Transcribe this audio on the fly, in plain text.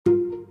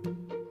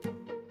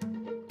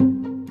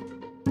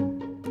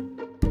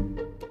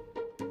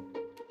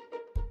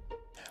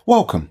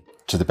Welcome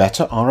to the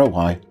Better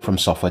ROI from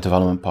Software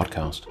Development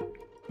podcast,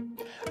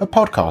 a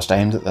podcast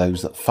aimed at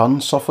those that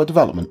fund software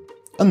development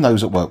and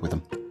those that work with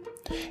them.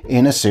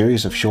 In a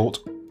series of short,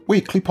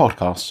 weekly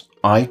podcasts,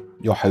 I,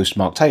 your host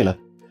Mark Taylor,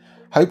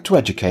 hope to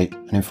educate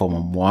and inform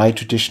on why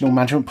traditional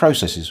management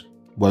processes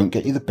won't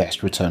get you the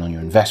best return on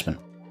your investment.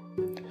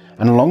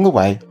 And along the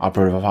way, I'll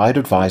provide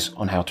advice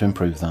on how to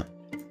improve that.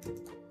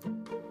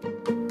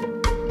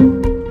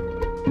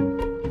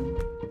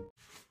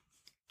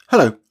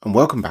 Hello and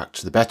welcome back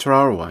to the Better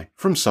ROI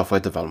from Software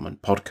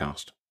Development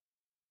podcast.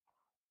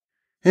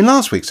 In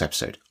last week's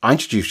episode, I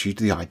introduced you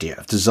to the idea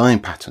of design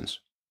patterns,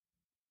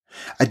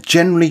 a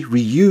generally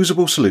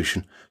reusable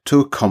solution to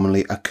a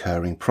commonly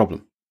occurring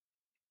problem.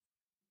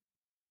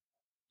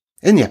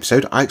 In the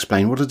episode, I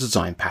explained what a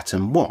design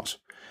pattern was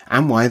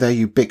and why they're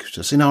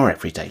ubiquitous in our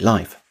everyday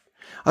life.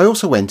 I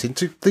also went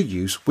into the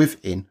use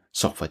within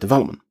software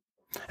development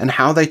and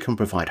how they can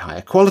provide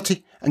higher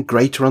quality and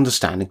greater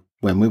understanding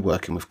when we're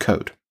working with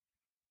code.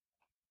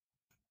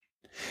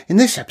 In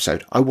this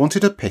episode, I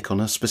wanted to pick on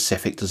a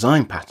specific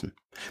design pattern,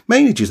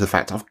 mainly due to the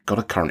fact I've got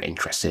a current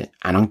interest in it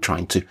and I'm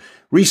trying to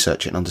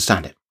research it and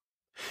understand it.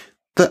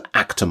 The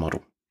actor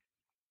model.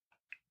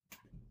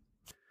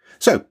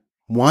 So,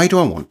 why do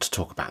I want to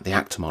talk about the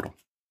actor model?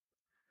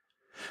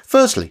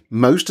 Firstly,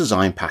 most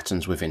design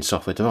patterns within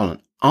software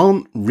development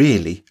aren't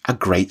really a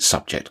great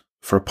subject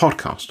for a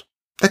podcast.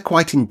 They're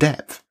quite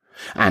in-depth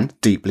and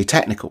deeply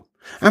technical,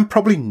 and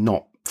probably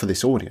not for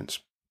this audience.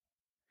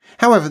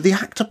 However, the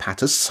actor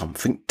pattern's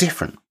something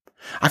different.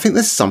 I think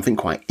there's something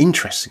quite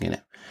interesting in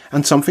it,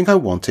 and something I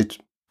wanted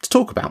to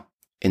talk about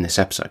in this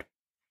episode.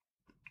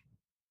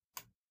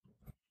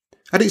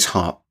 At its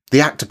heart,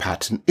 the actor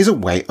pattern is a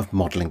way of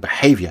modelling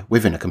behaviour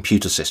within a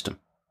computer system.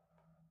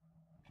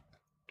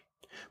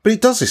 But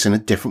it does this in a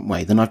different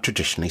way than I've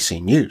traditionally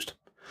seen used.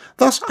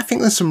 Thus, I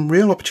think there's some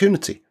real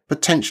opportunity,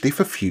 potentially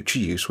for future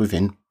use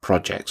within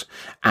projects,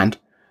 and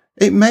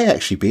it may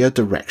actually be a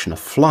direction of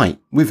flight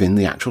within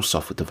the actual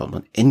software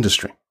development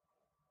industry.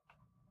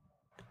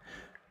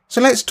 So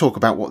let's talk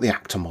about what the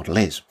actor model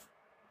is.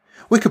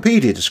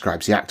 Wikipedia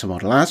describes the actor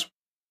model as,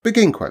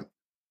 begin quote,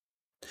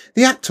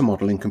 "The actor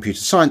model in computer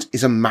science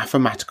is a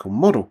mathematical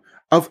model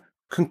of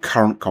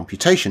concurrent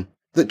computation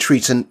that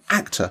treats an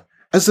actor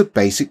as the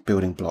basic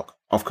building block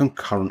of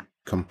concurrent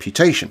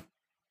computation.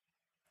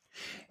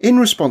 In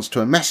response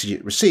to a message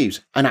it receives,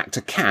 an actor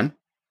can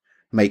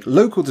make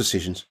local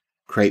decisions,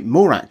 create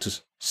more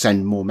actors,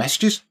 send more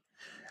messages,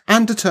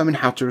 and determine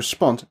how to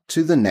respond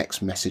to the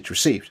next message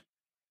received.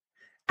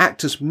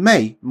 Actors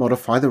may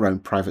modify their own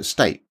private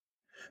state,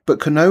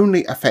 but can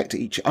only affect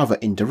each other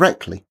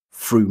indirectly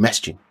through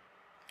messaging."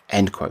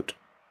 End quote.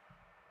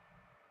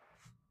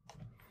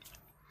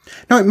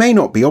 Now, it may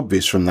not be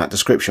obvious from that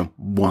description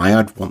why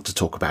I'd want to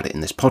talk about it in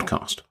this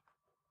podcast.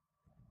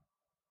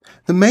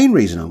 The main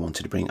reason I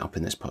wanted to bring it up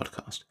in this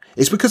podcast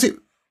is because it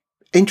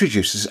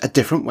introduces a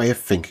different way of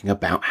thinking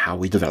about how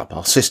we develop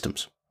our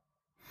systems.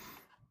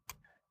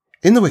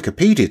 In the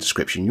Wikipedia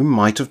description, you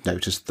might have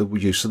noticed the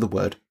use of the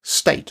word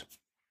state.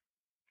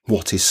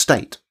 What is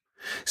state?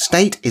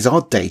 State is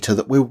our data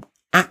that we're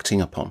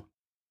acting upon.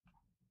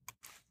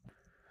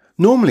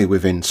 Normally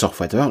within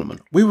software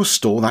development, we will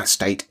store that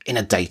state in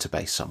a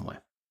database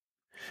somewhere.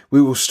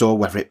 We will store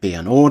whether it be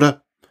an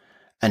order,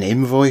 an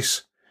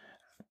invoice,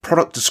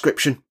 product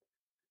description,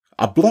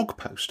 a blog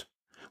post.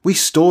 We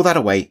store that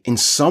away in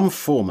some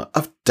form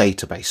of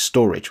database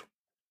storage,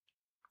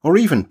 or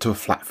even to a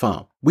flat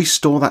file. We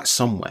store that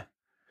somewhere.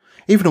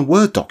 Even a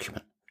Word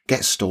document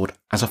gets stored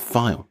as a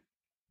file.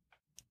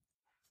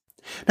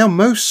 Now,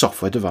 most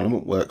software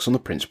development works on the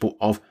principle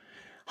of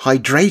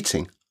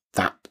hydrating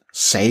that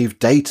saved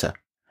data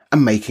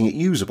and making it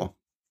usable.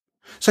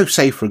 So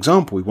say, for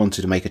example, we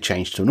wanted to make a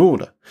change to an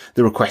order.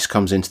 The request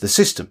comes into the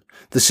system.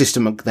 The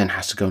system then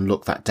has to go and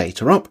look that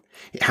data up.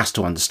 It has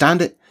to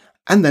understand it,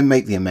 and then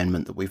make the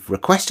amendment that we've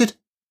requested,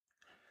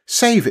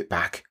 save it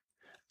back,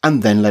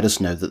 and then let us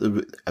know that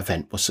the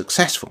event was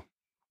successful.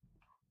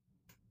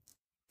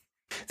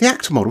 The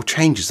actor model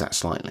changes that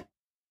slightly.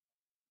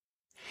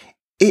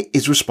 It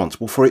is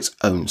responsible for its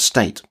own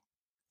state,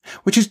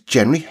 which is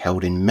generally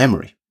held in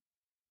memory.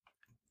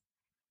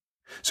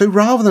 So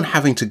rather than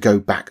having to go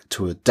back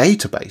to a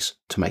database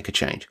to make a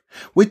change,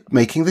 we're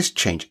making this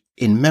change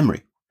in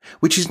memory,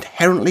 which is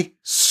inherently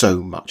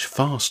so much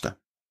faster.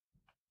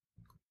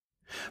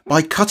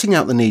 By cutting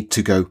out the need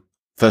to go,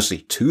 firstly,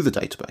 to the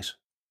database,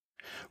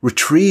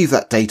 retrieve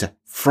that data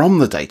from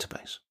the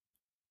database,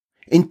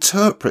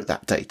 interpret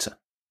that data,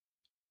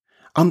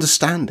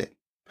 understand it,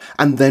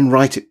 and then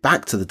write it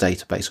back to the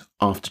database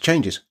after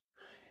changes.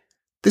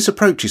 This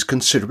approach is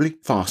considerably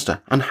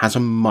faster and has a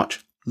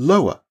much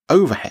lower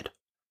overhead,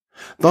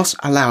 thus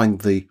allowing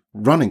the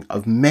running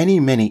of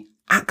many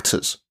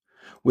actors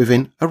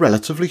within a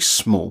relatively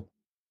small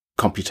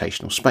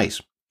computational space,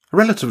 a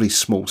relatively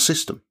small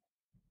system.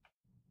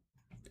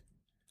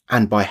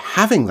 And by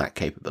having that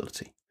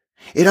capability,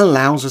 it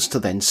allows us to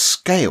then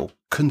scale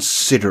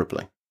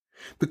considerably.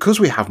 Because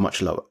we have much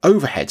lower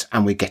overheads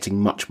and we're getting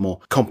much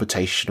more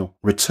computational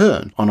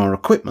return on our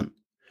equipment,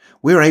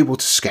 we're able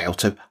to scale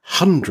to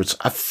hundreds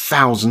of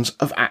thousands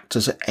of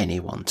actors at any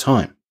one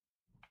time.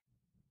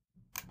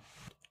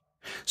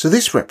 So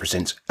this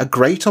represents a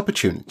great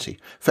opportunity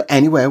for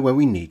anywhere where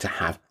we need to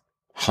have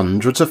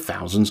hundreds of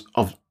thousands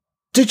of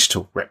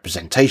digital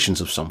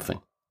representations of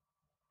something.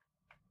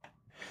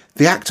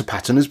 The actor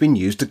pattern has been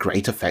used to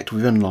great effect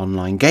within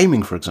online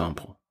gaming, for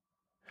example,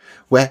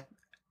 where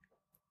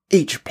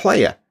each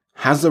player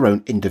has their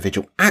own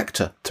individual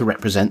actor to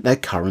represent their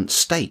current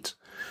state.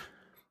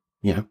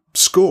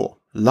 Score,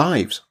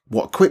 lives,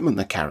 what equipment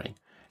they're carrying,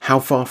 how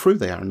far through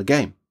they are in the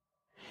game.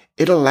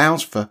 It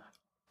allows for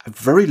a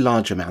very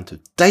large amount of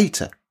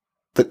data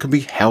that can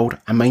be held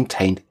and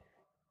maintained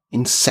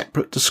in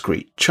separate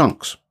discrete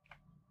chunks.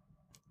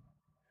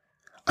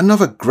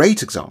 Another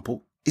great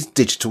example is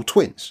digital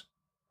twins.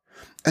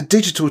 A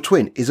digital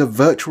twin is a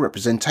virtual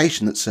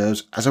representation that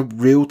serves as a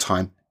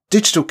real-time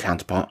digital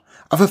counterpart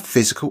of a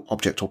physical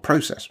object or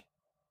process.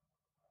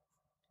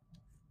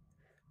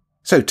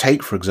 So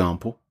take, for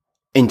example,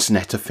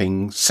 Internet of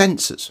Things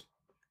sensors.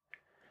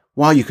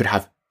 While you could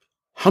have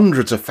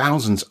hundreds of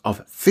thousands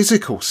of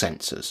physical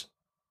sensors,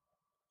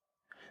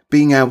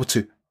 being able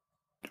to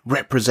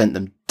represent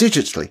them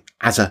digitally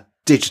as a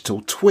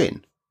digital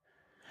twin,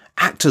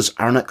 actors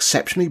are an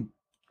exceptionally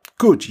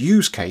good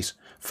use case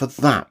for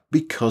that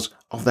because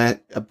of their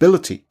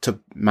ability to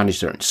manage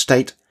their own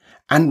state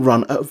and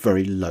run at a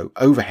very low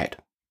overhead.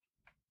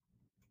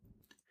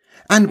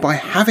 And by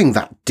having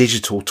that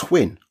digital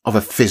twin of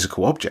a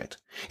physical object,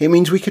 it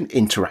means we can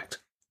interact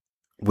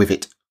with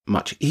it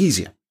much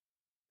easier.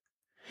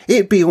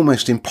 It'd be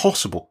almost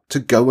impossible to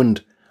go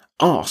and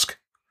ask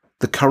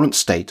the current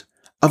state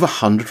of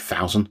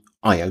 100,000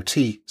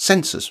 IoT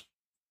sensors.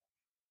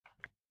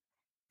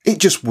 It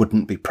just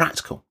wouldn't be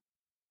practical.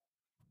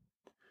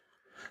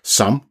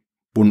 Some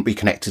wouldn't be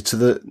connected to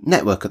the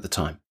network at the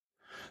time.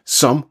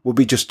 Some would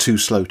be just too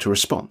slow to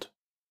respond.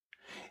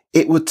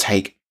 It would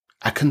take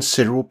a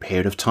considerable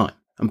period of time,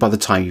 and by the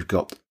time you've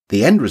got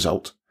the end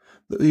result,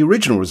 the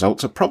original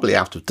results are probably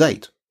out of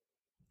date.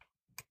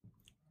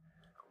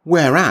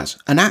 Whereas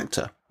an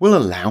actor will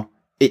allow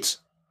its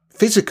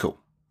physical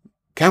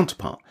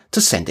counterpart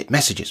to send it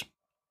messages.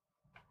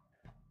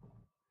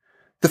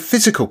 The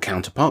physical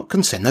counterpart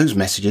can send those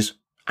messages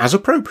as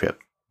appropriate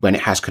when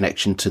it has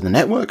connection to the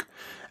network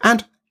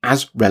and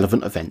as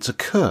relevant events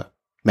occur,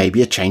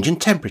 maybe a change in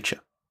temperature.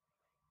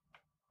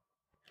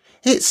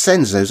 It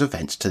sends those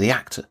events to the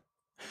actor.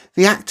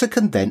 The actor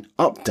can then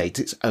update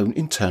its own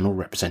internal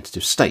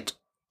representative state.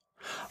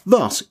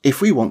 Thus,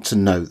 if we want to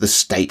know the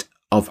state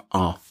of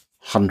our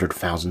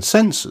 100,000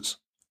 sensors,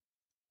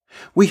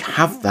 we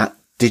have that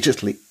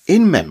digitally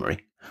in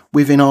memory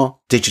within our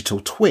digital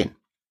twin,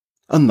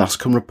 and thus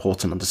can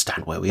report and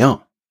understand where we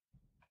are.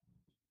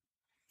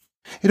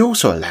 It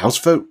also allows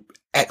for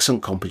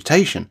excellent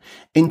computation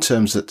in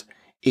terms that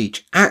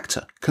each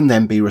actor can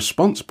then be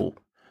responsible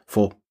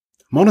for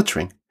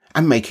monitoring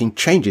and making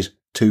changes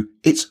to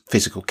its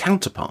physical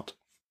counterpart.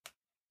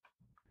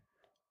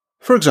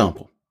 For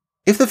example,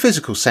 if the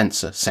physical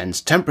sensor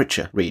sends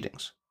temperature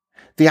readings,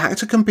 the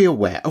actor can be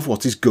aware of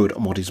what is good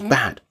and what is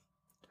bad.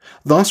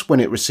 Thus,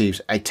 when it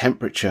receives a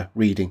temperature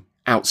reading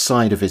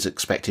outside of its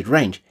expected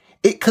range,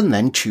 it can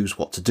then choose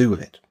what to do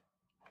with it.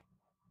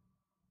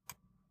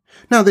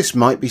 Now, this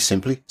might be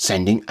simply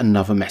sending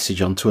another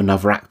message on to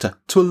another actor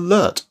to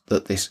alert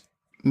that this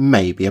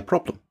may be a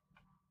problem.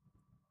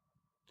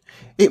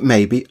 It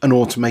may be an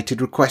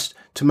automated request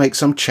to make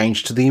some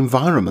change to the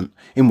environment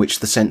in which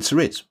the sensor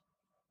is,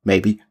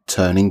 maybe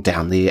turning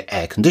down the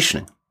air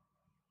conditioning.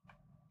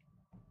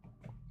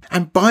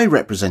 And by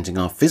representing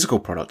our physical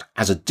product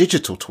as a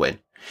digital twin,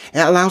 it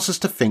allows us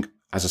to think,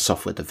 as a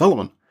software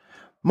development,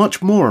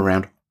 much more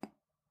around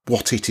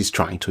what it is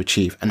trying to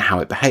achieve and how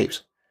it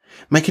behaves,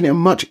 making it a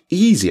much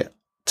easier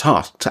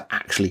task to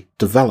actually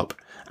develop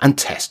and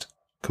test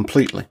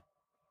completely.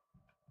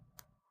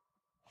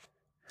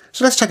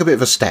 So let's take a bit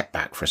of a step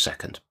back for a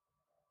second.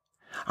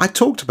 I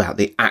talked about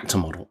the actor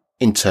model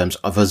in terms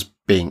of us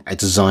being a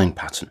design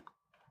pattern.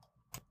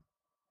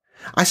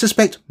 I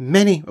suspect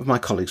many of my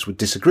colleagues would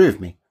disagree with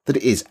me that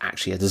it is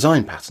actually a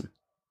design pattern.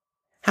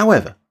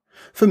 However,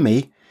 for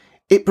me,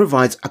 it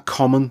provides a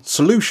common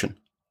solution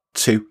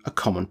to a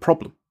common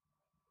problem.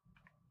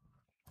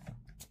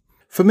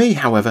 For me,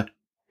 however,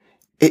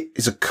 it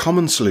is a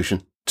common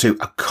solution to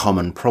a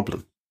common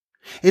problem.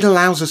 It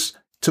allows us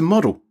to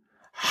model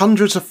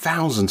hundreds of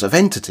thousands of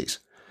entities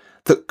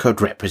that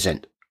could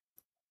represent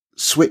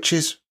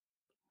switches,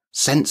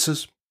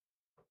 sensors,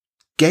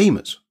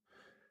 gamers,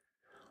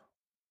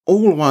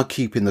 all while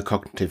keeping the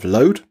cognitive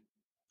load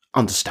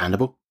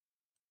understandable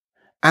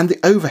and the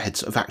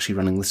overheads of actually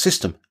running the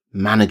system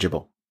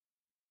manageable.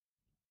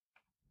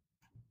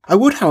 I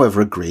would,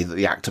 however, agree that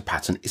the actor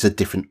pattern is a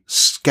different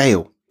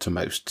scale to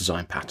most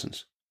design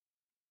patterns.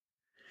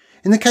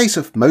 In the case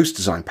of most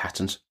design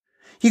patterns,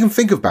 you can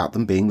think about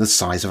them being the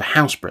size of a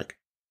house brick,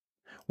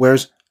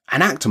 whereas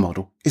an actor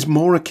model is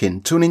more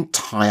akin to an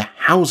entire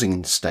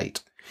housing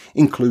estate,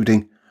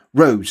 including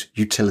roads,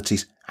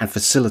 utilities, and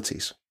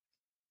facilities.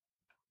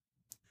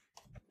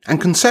 And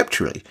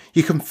conceptually,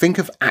 you can think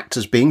of Act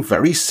as being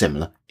very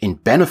similar in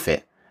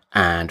benefit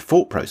and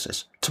thought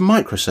process to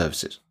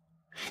microservices.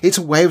 It's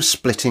a way of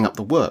splitting up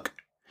the work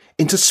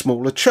into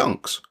smaller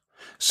chunks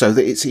so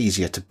that it's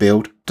easier to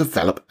build,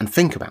 develop and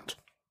think about.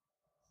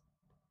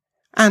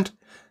 And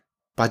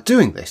by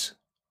doing this,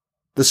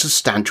 the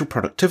substantial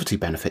productivity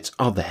benefits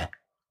are there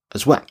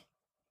as well.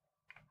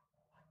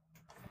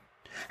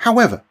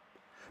 However,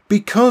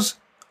 because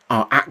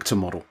our actor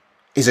model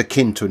is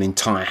akin to an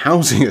entire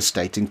housing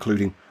estate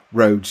including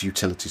roads,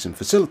 utilities and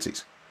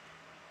facilities,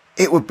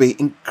 it would be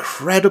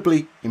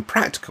incredibly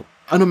impractical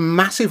and a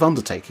massive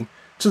undertaking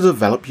to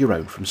develop your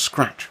own from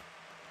scratch.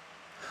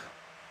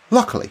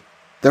 Luckily,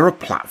 there are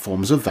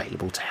platforms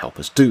available to help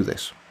us do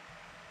this.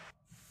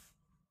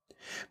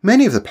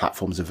 Many of the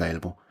platforms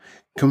available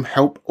can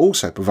help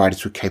also provide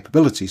us with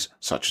capabilities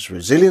such as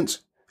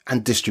resilience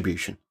and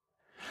distribution,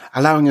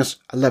 allowing us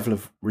a level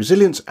of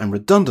resilience and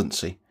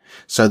redundancy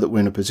so that we're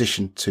in a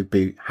position to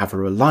have a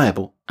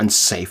reliable and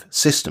safe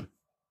system.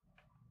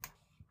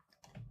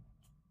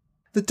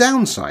 The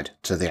downside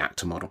to the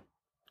actor model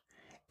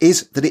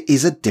is that it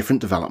is a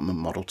different development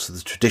model to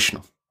the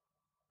traditional.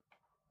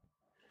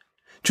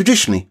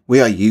 Traditionally,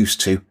 we are used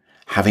to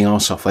having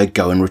our software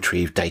go and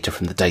retrieve data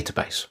from the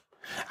database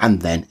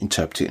and then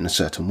interpret it in a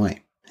certain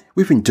way.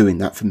 We've been doing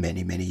that for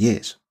many, many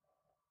years.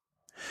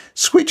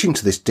 Switching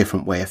to this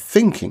different way of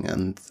thinking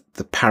and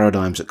the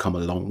paradigms that come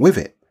along with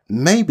it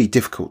may be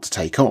difficult to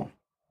take on.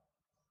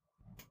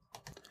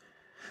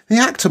 The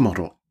actor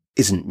model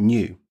isn't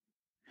new.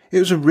 It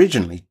was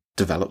originally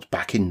developed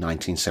back in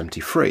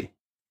 1973,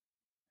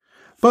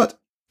 but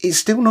it's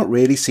still not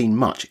really seen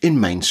much in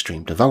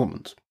mainstream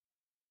development.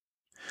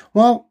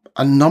 While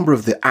a number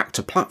of the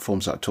actor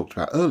platforms that I talked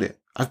about earlier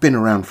have been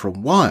around for a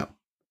while,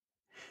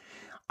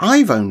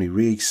 I've only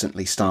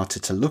recently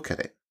started to look at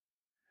it,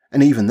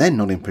 and even then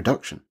not in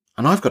production,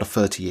 and I've got a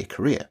 30-year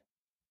career.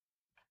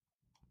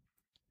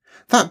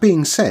 That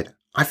being said,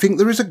 I think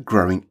there is a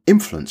growing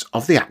influence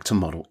of the actor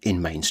model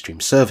in mainstream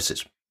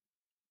services.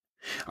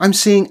 I'm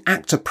seeing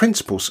actor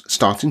principles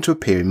starting to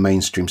appear in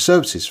mainstream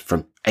services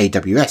from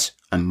AWS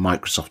and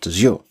Microsoft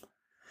Azure.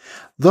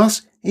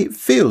 Thus, it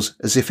feels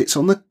as if it's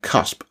on the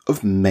cusp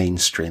of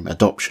mainstream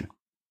adoption.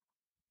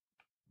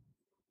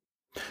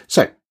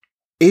 So,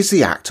 is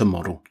the actor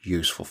model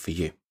useful for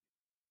you?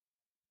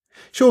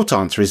 Short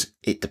answer is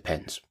it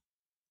depends.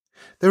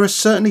 There are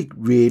certainly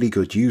really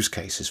good use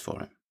cases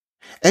for it.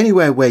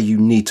 Anywhere where you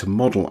need to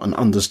model and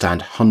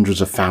understand hundreds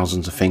of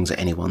thousands of things at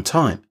any one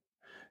time.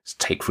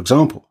 Take, for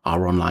example,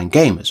 our online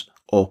gamers,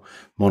 or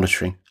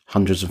monitoring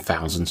hundreds of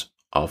thousands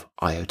of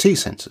IoT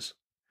sensors.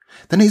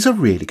 Then it's a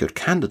really good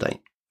candidate.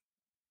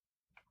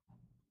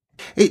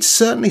 It's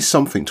certainly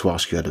something to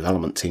ask your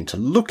development team to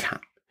look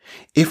at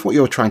if what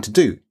you're trying to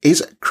do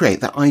is create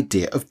that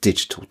idea of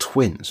digital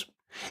twins.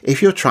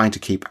 If you're trying to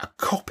keep a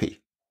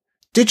copy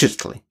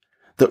digitally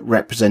that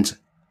represents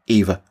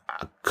either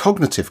a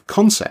cognitive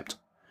concept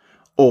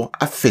or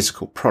a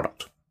physical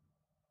product.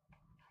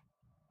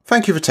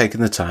 Thank you for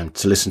taking the time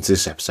to listen to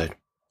this episode,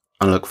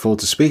 and I look forward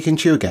to speaking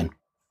to you again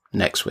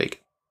next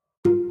week.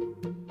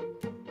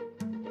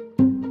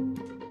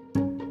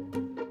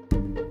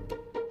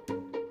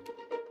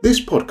 This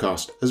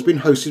podcast has been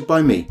hosted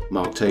by me,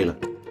 Mark Taylor.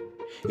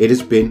 It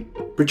has been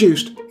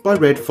produced by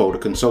Red Folder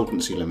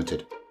Consultancy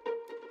Limited,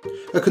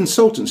 a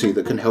consultancy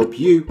that can help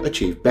you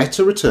achieve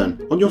better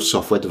return on your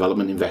software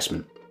development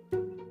investment.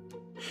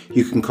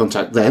 You can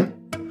contact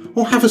them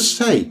or have a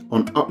say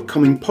on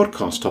upcoming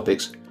podcast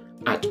topics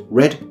at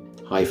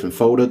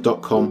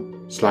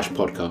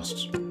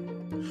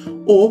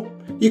red-folder.com/podcasts. Or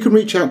you can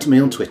reach out to me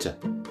on Twitter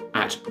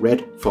at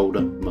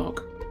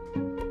redfoldermark.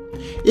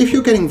 If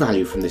you're getting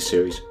value from this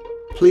series,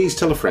 please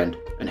tell a friend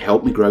and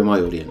help me grow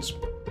my audience.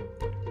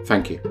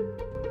 Thank you.